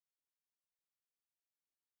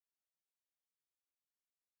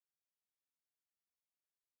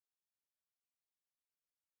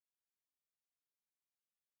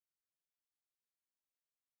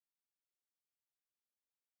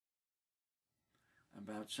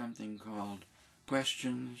about something called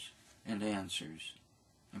questions and answers.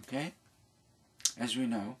 Okay? As we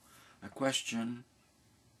know, a question,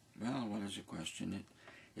 well, what is a question?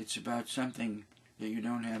 It's about something that you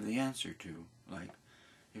don't have the answer to. Like,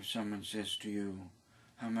 if someone says to you,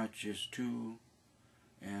 how much is 2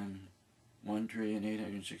 and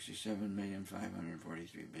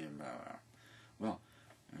 1,867,543,000,000, blah, blah. Well,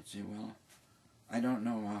 I'd say, well, I don't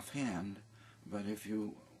know offhand, but if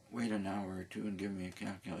you wait an hour or two and give me a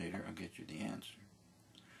calculator, I'll get you the answer.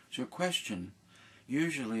 So a question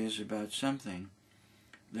usually is about something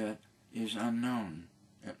that is unknown,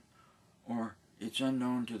 or it's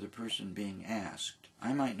unknown to the person being asked.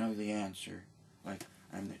 I might know the answer, like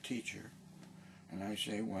I'm the teacher, and I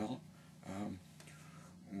say, well,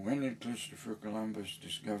 when did Christopher Columbus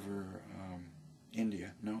discover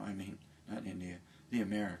India? No, I mean, not India, the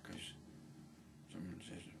Americas. Someone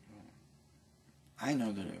says, well, I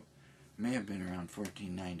know that it may have been around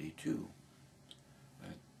 1492,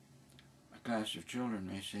 but a class of children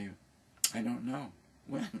may say, I don't know.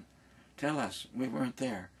 When? Tell us. We weren't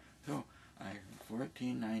there. So,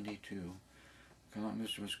 1492,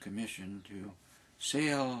 Columbus was commissioned to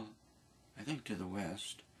sail, I think, to the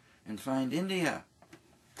west and find India.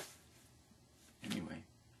 Anyway,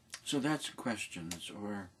 so that's questions,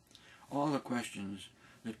 or all the questions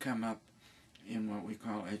that come up in what we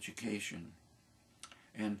call education.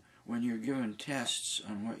 And when you're given tests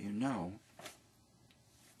on what you know,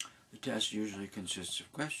 the test usually consists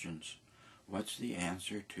of questions. What's the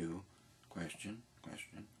answer to question,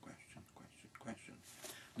 question, question, question, question?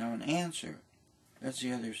 Now an answer, that's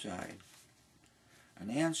the other side. An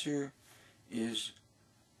answer is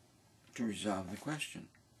to resolve the question.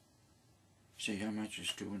 Say, how much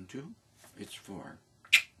is 2 and 2? It's 4.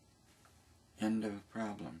 End of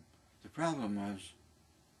problem. The problem was,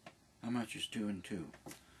 how much is 2 and 2?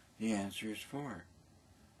 The answer is 4.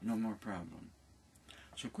 No more problem.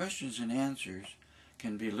 So questions and answers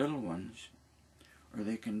can be little ones, or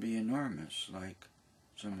they can be enormous, like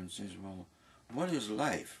someone says, well, what is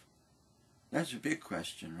life? That's a big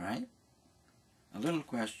question, right? A little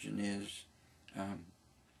question is,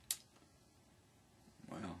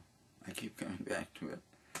 well, I keep coming back to it.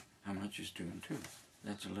 How much is 2 and 2?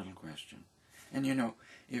 That's a little question. And you know,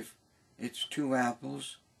 if it's 2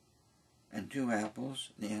 apples and 2 apples,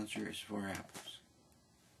 the answer is 4 apples.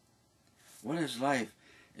 What is life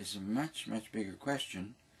is a much, much bigger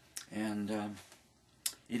question, and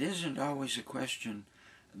it isn't always a question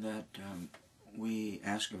that we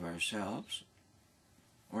ask of ourselves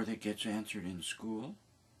or that gets answered in school.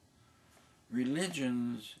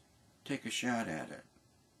 Religions take a shot at it.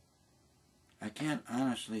 I can't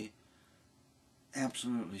honestly,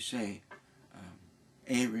 absolutely say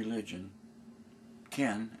a religion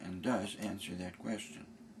can and does answer that question.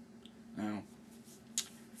 Now,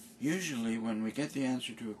 usually when we get the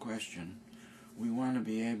answer to a question, we want to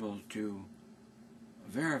be able to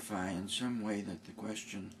verify in some way that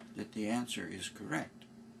the answer is correct.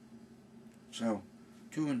 So,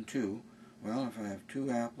 2 and 2, well, if I have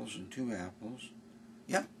 2 apples and 2 apples,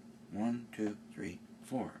 yep, 1, 2, 3,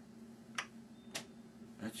 4.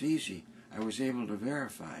 That's easy. I was able to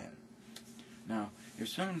verify it. Now, if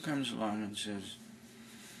someone comes along and says,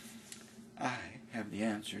 I have the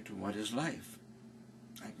answer to what is life,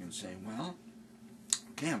 I can say, well,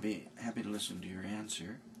 okay, I'll be happy to listen to your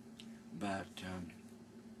answer, but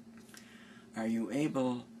are you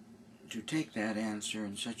able to take that answer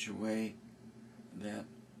in such a way that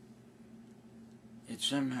it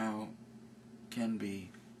somehow can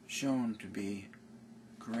be shown to be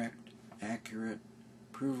correct, accurate,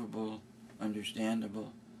 provable,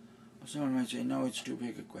 understandable? Well, someone might say, no, it's too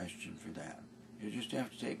big a question for that. You just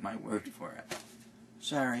have to take my word for it.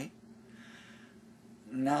 Sorry.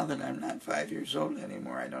 Now that I'm not 5 years old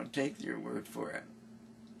anymore, I don't take your word for it.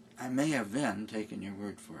 I may have then taken your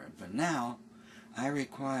word for it, but now I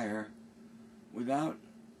require, without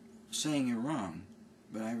saying you're wrong,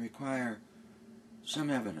 but I require some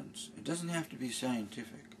evidence. It doesn't have to be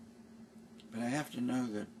scientific, but I have to know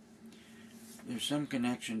that there's some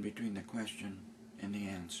connection between the question and the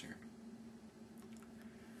answer.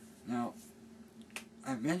 Now,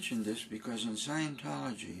 I've mentioned this because in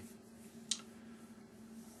Scientology,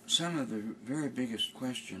 some of the very biggest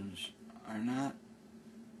questions are not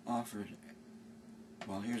offered.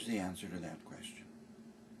 Well, here's the answer to that question.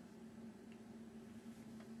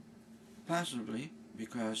 Possibly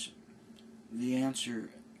because the answer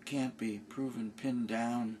can't be proven, pinned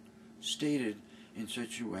down, stated in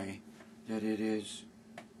such a way that it is,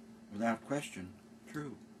 without question,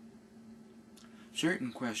 true.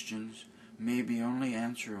 Certain questions may be only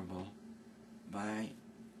answerable by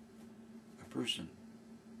a person,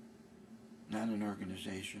 not an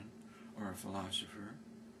organization or a philosopher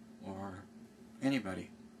or anybody.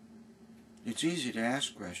 It's easy to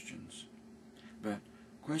ask questions, but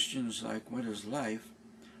questions like, what is life?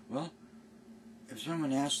 Well, if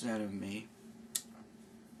someone asks that of me,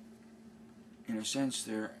 in a sense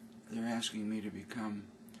they're asking me to become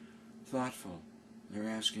thoughtful. They're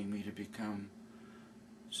asking me to become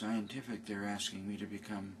scientific. They're asking me to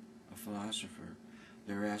become a philosopher.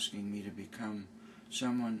 They're asking me to become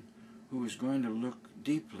someone who is going to look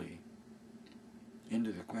deeply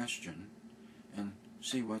into the question and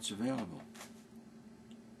see what's available.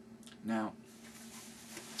 Now,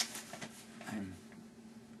 I'm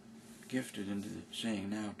gifted into saying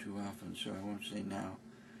now too often, so I won't say now.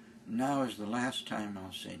 Now is the last time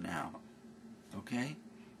I'll say now. Okay?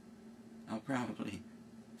 I'll probably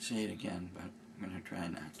say it again, but I'm going to try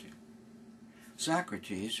not to.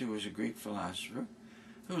 Socrates, who was a Greek philosopher,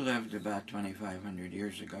 who lived about 2,500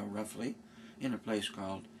 years ago, roughly, in a place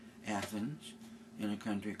called Athens, in a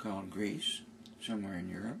country called Greece, somewhere in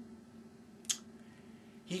Europe,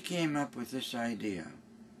 he came up with this idea.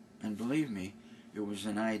 And believe me, it was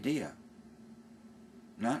an idea,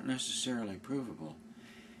 not necessarily provable.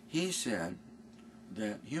 He said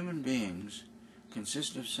that human beings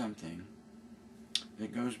consist of something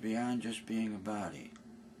that goes beyond just being a body.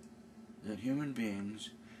 That human beings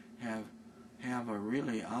have or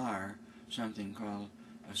really are something called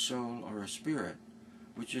a soul or a spirit,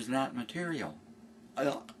 which is not material.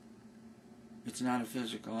 It's not a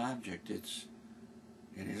physical object. It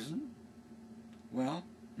isn't? Well,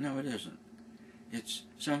 no, it isn't. It's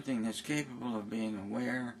something that's capable of being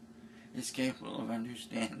aware. It's capable of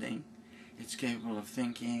understanding. It's capable of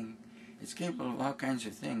thinking. It's capable of all kinds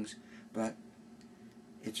of things, but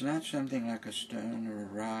it's not something like a stone or a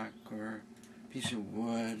rock or a piece of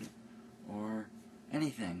wood or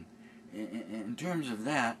anything. In terms of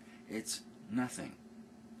that, it's nothing.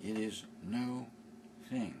 It is no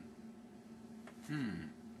thing.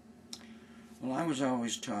 Well, I was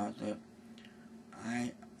always taught that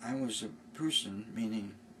I was a person,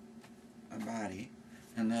 meaning a body,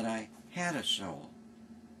 and that I had a soul.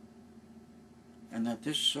 And that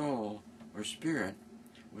this soul or spirit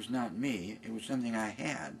was not me, it was something I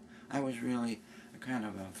had. I was really a kind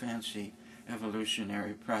of a fancy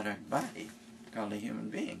evolutionary product body called a human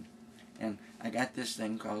being. And I got this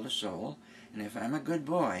thing called a soul, and if I'm a good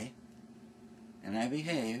boy, and I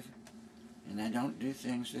behave, and I don't do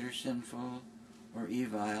things that are sinful or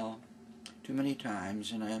evil too many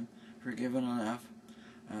times, and I'm forgiven enough,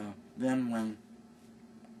 then when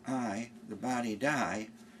I, the body, die,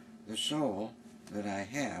 the soul that I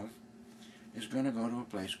have is going to go to a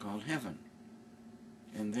place called heaven.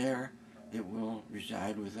 And there it will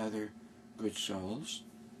reside with other good souls.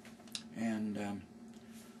 And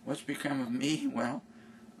what's become of me? Well,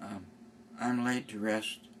 I'm laid to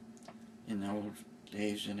rest in the old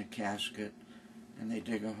days in a casket, and they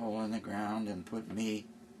dig a hole in the ground and put me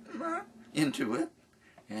into it,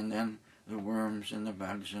 and then the worms and the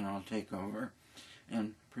bugs and all take over,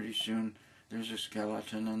 and pretty soon there's a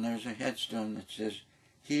skeleton and there's a headstone that says,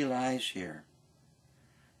 "He lies here."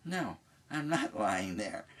 No, I'm not lying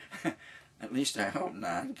there. At least I hope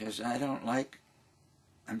not, because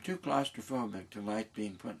I'm too claustrophobic to like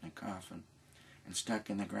being put in a coffin and stuck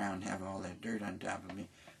in the ground, have all that dirt on top of me.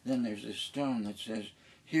 Then there's this stone that says,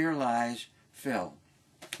 "Here lies Phil."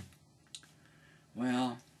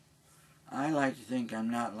 Well, I like to think I'm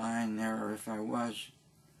not lying there, or if I was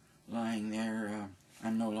lying there,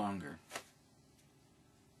 I'm no longer.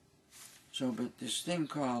 So, but this thing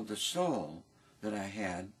called the soul that I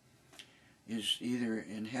had is either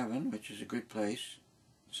in heaven, which is a good place,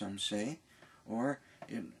 some say, or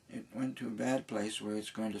it went to a bad place where it's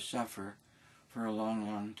going to suffer for a long,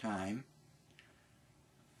 long time.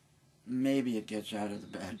 Maybe it gets out of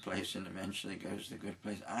the bad place and eventually goes to the good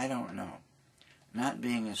place. I don't know. Not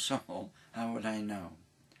being a soul, how would I know?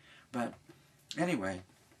 But anyway,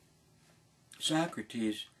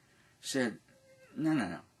 Socrates said,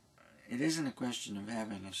 no. It isn't a question of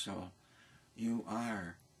having a soul. You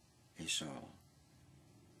are a soul.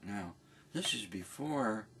 Now, this is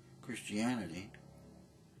before Christianity.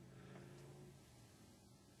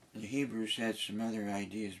 The Hebrews had some other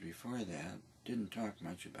ideas before that. Didn't talk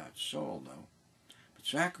much about soul, though. But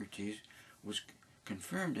Socrates was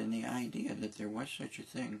confirmed in the idea that there was such a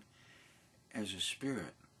thing as a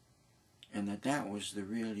spirit, and that was the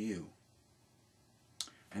real you.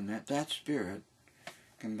 And that spirit,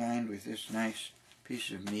 combined with this nice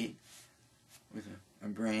piece of meat, with a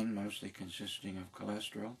brain mostly consisting of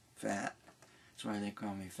cholesterol, fat, that's why they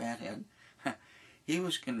call me Fathead, he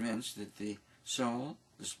was convinced that the soul,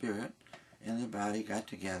 the spirit, and the body got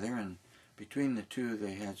together and between the two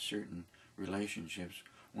they had certain relationships,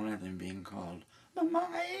 one of them being called the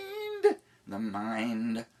mind. The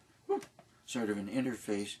mind. Sort of an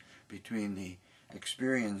interface between the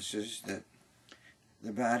experiences that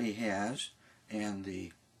the body has and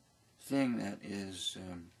the thing that is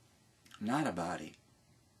not a body.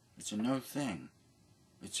 It's a no thing.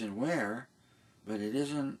 It's aware, but it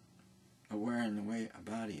isn't aware in the way a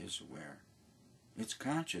body is aware. It's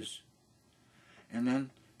conscious. And then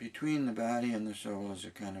between the body and the soul is a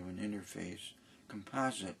kind of an interface,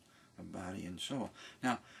 composite of body and soul.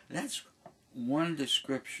 Now, that's one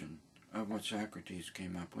description of what Socrates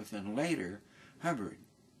came up with. And later, Hubbard,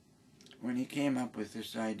 when he came up with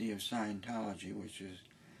this idea of Scientology, which is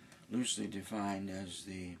loosely defined as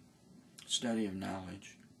the study of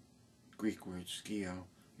knowledge, Greek word skio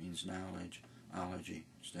means knowledge, ology,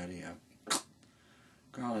 study of,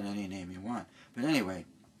 call it any name you want. But anyway,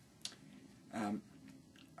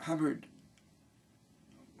 Hubbard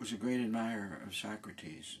was a great admirer of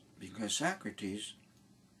Socrates, because Socrates,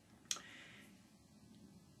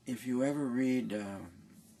 if you ever read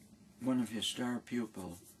one of his star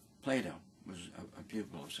pupils, Plato was a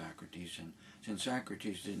pupil of Socrates, and since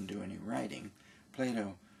Socrates didn't do any writing,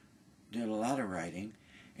 Plato did a lot of writing,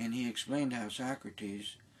 and he explained how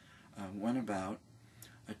Socrates went about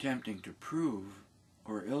attempting to prove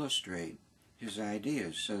or illustrate his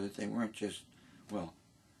ideas so that they weren't just, well,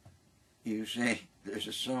 you say there's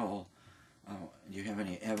a soul. Do you have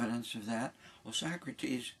any evidence of that? Well,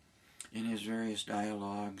 Socrates, in his various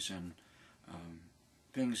dialogues and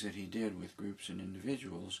things that he did with groups and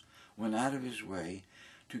individuals, went out of his way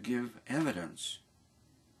to give evidence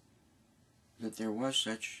that there was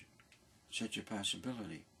such a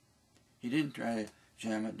possibility. He didn't try to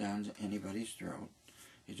jam it down anybody's throat.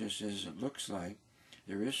 He just says it looks like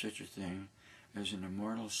there is such a thing as an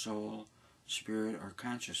immortal soul, spirit, or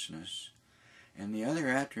consciousness. And the other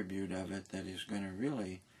attribute of it that is going to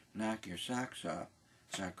really knock your socks off,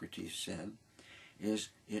 Socrates said, is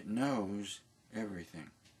it knows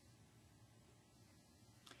everything.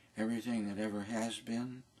 Everything that ever has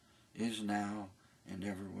been, is now, and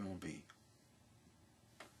ever will be.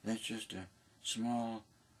 That's just a small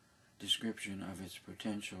description of its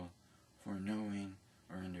potential for knowing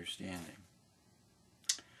or understanding.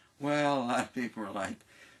 Well, a lot of people are like,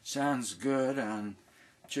 sounds good, on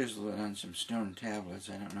chisel it on some stone tablets.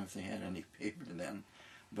 I don't know if they had any paper then,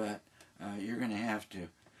 but you're going to have to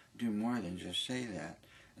do more than just say that.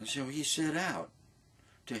 And so he set out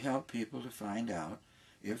to help people to find out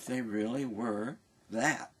if they really were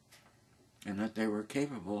that, and that they were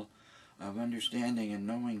capable of understanding and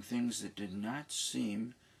knowing things that did not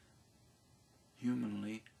seem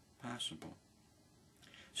humanly possible.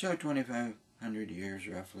 So 2,500 years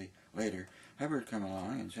roughly later, Hubbard came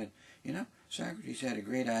along and said, you know, Socrates had a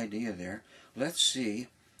great idea there. Let's see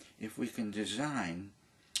if we can design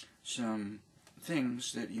some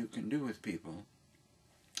things that you can do with people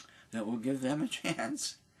that will give them a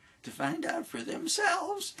chance to find out for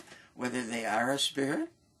themselves whether they are a spirit,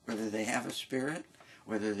 whether they have a spirit,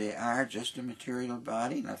 whether they are just a material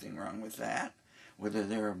body, nothing wrong with that, whether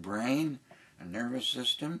they're a brain, a nervous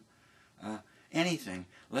system, anything.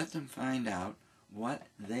 Let them find out what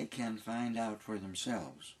they can find out for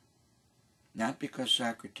themselves. Not because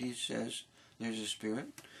Socrates says there's a spirit,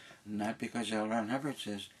 not because L. Ron Hubbard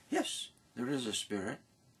says, yes, there is a spirit.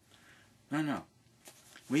 No.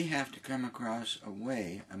 We have to come across a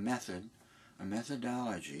way, a method, a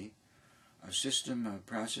methodology, a system of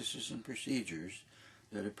processes and procedures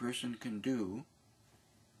that a person can do,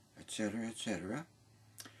 etc., etc.,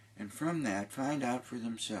 and from that find out for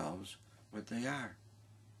themselves what they are.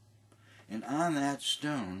 And on that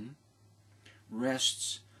stone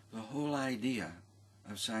rests the whole idea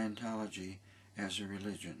of Scientology as a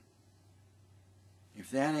religion. If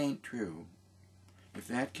that ain't true, if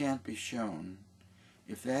that can't be shown,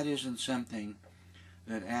 if that isn't something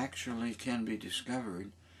that actually can be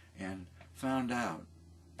discovered and found out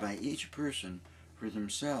by each person for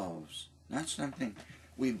themselves, not something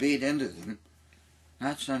we beat into them,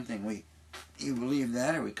 not something you believe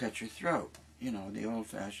that or we cut your throat, you know, the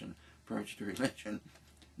old-fashioned approach to religion.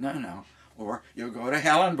 No. Or you'll go to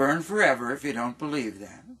hell and burn forever if you don't believe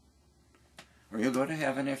that. Or you'll go to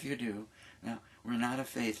heaven if you do. Now, we're not a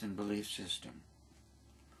faith and belief system.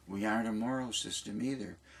 We aren't a moral system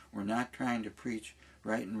either. We're not trying to preach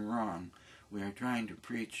right and wrong. We are trying to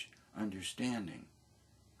preach understanding.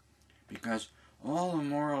 Because all the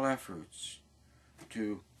moral efforts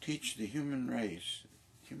to teach the human race,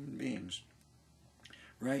 human beings,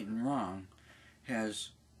 right and wrong, has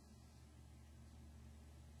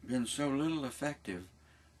been so little effective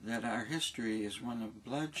that our history is one of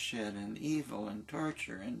bloodshed and evil and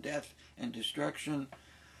torture and death and destruction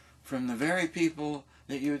from the very people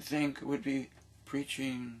that you would think would be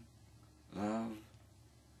preaching love,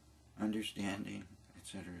 understanding,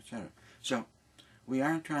 etc., etc. So, we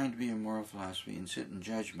aren't trying to be a moral philosophy and sit in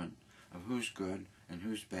judgment of who's good and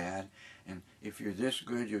who's bad, and if you're this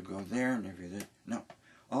good, you'll go there, and if you're this... No.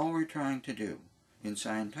 All we're trying to do in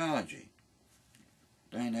Scientology,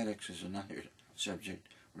 Dianetics is another subject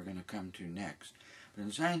we're going to come to next, but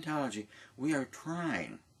in Scientology, we are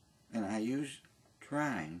trying, and I use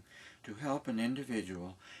trying, to help an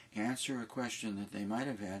individual answer a question that they might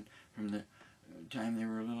have had from the time they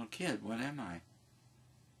were a little kid. What am I?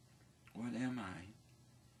 What am I?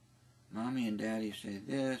 Mommy and Daddy say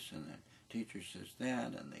this, and the teacher says that,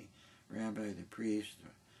 and the rabbi, the priest,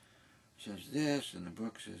 says this, and the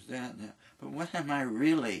book says that, and that. But what am I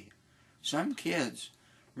really? Some kids,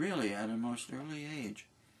 really, at a most early age,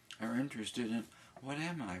 are interested in, what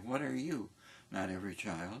am I? What are you? Not every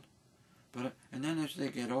child. But and then as they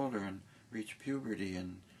get older and reach puberty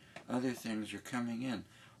and other things are coming in,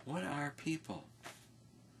 what are people?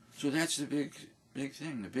 So that's the big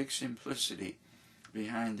thing, the big simplicity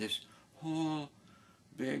behind this whole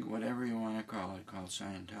big, whatever you want to call it, called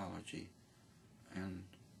Scientology, and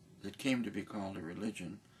that came to be called a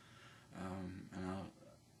religion. And I'll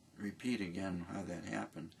repeat again how that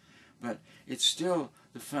happened. But it's still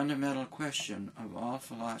the fundamental question of all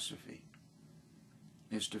philosophy,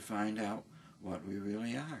 is to find out what we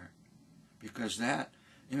really are. Because that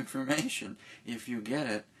information, if you get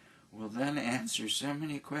it, will then answer so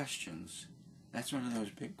many questions. That's one of those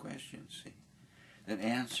big questions, see, that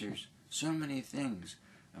answers so many things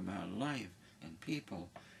about life and people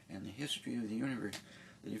and the history of the universe,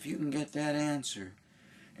 that if you can get that answer,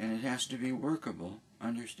 and it has to be workable,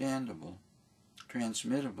 understandable,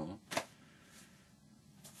 transmittable,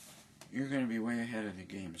 you're going to be way ahead of the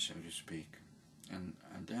game, so to speak. And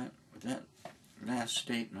with that last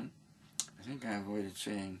statement, I think I avoided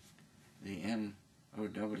saying the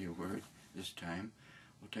N-O-W word this time.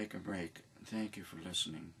 We'll take a break. Thank you for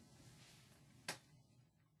listening.